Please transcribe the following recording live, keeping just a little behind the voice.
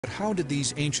But how did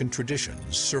these ancient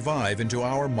traditions survive into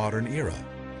our modern era?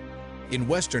 In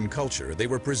Western culture, they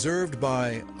were preserved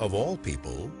by, of all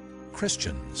people,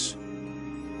 Christians.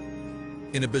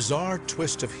 In a bizarre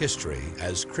twist of history,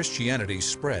 as Christianity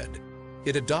spread,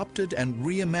 it adopted and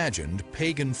reimagined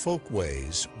pagan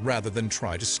folkways rather than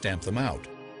try to stamp them out.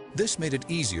 This made it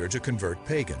easier to convert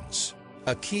pagans.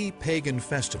 A key pagan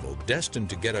festival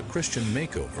destined to get a Christian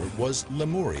makeover was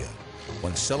Lemuria,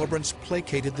 when celebrants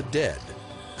placated the dead,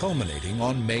 culminating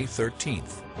on May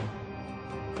 13th.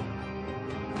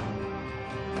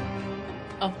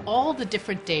 Of all the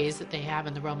different days that they have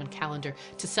in the Roman calendar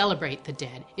to celebrate the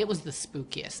dead, it was the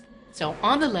spookiest. So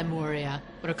on the Lemuria,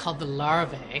 what are called the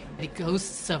larvae, the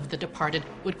ghosts of the departed,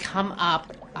 would come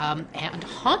up and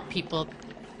haunt people.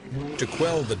 To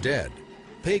quell the dead,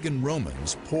 pagan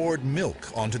Romans poured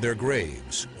milk onto their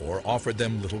graves or offered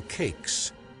them little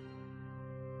cakes.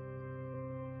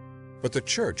 But the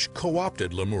Church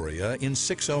co-opted Lemuria in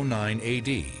 609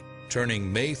 AD,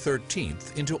 turning May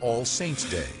 13th into All Saints'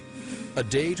 Day, a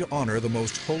day to honor the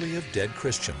most holy of dead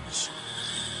Christians.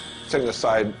 Setting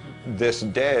aside this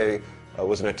day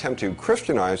was an attempt to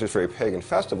Christianize this very pagan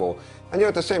festival, and yet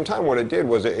at the same time what it did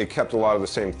was it kept a lot of the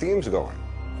same themes going.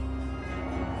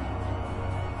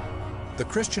 The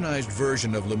Christianized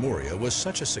version of Lemuria was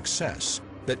such a success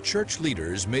that church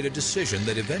leaders made a decision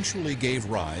that eventually gave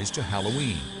rise to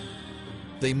Halloween.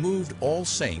 They moved All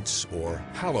Saints, or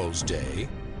Hallows Day,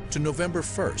 to November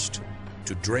 1st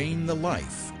to drain the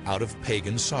life out of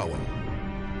pagan Samhain.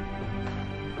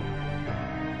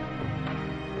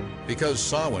 Because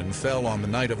Samhain fell on the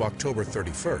night of October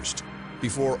 31st,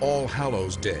 before All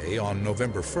Hallows Day on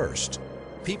November 1st,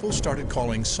 people started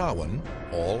calling Samhain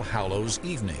All Hallows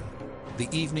Evening, the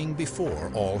evening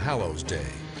before All Hallows Day.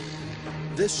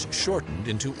 This shortened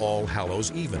into All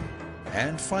Hallows Even,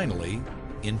 and finally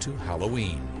into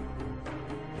Halloween.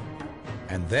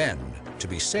 And then, to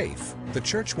be safe, the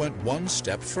Church went one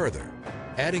step further,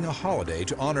 adding a holiday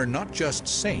to honor not just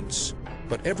saints,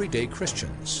 but everyday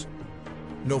Christians.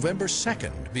 November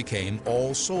 2nd became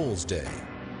All Souls Day,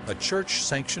 a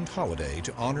church-sanctioned holiday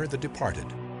to honor the departed.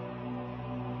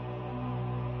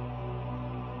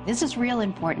 This is real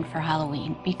important for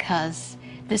Halloween because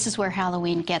this is where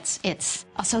Halloween gets its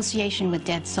association with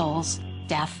dead souls,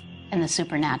 death, and the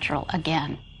supernatural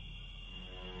again.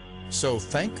 So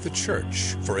thank the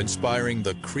Church for inspiring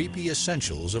the creepy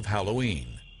essentials of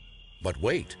Halloween. But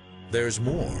wait, there's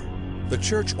more. The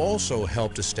Church also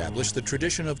helped establish the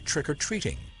tradition of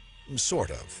trick-or-treating,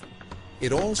 sort of.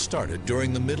 It all started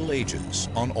during the Middle Ages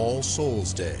on All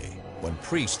Souls Day, when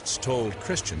priests told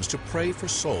Christians to pray for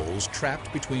souls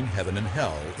trapped between heaven and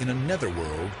hell in a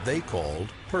netherworld they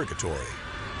called purgatory.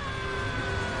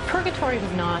 Purgatory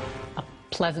was not a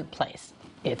pleasant place.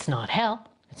 It's not hell.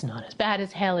 It's not as bad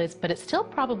as hell is, but it's still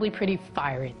probably pretty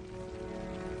fiery.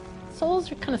 Souls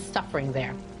are kind of suffering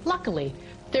there. Luckily,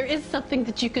 there is something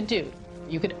that you could do.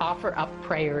 You could offer up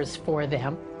prayers for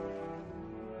them.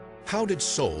 How did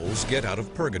souls get out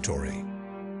of purgatory?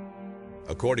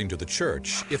 According to the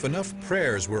Church, if enough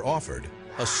prayers were offered,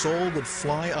 a soul would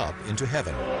fly up into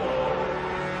heaven.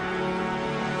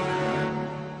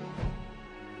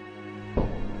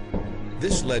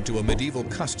 This led to a medieval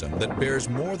custom that bears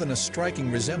more than a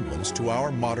striking resemblance to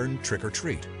our modern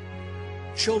trick-or-treat.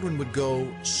 Children would go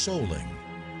souling,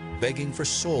 begging for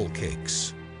soul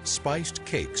cakes, spiced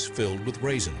cakes filled with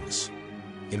raisins.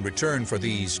 In return for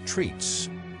these treats,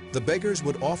 the beggars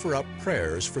would offer up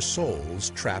prayers for souls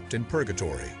trapped in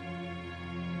purgatory.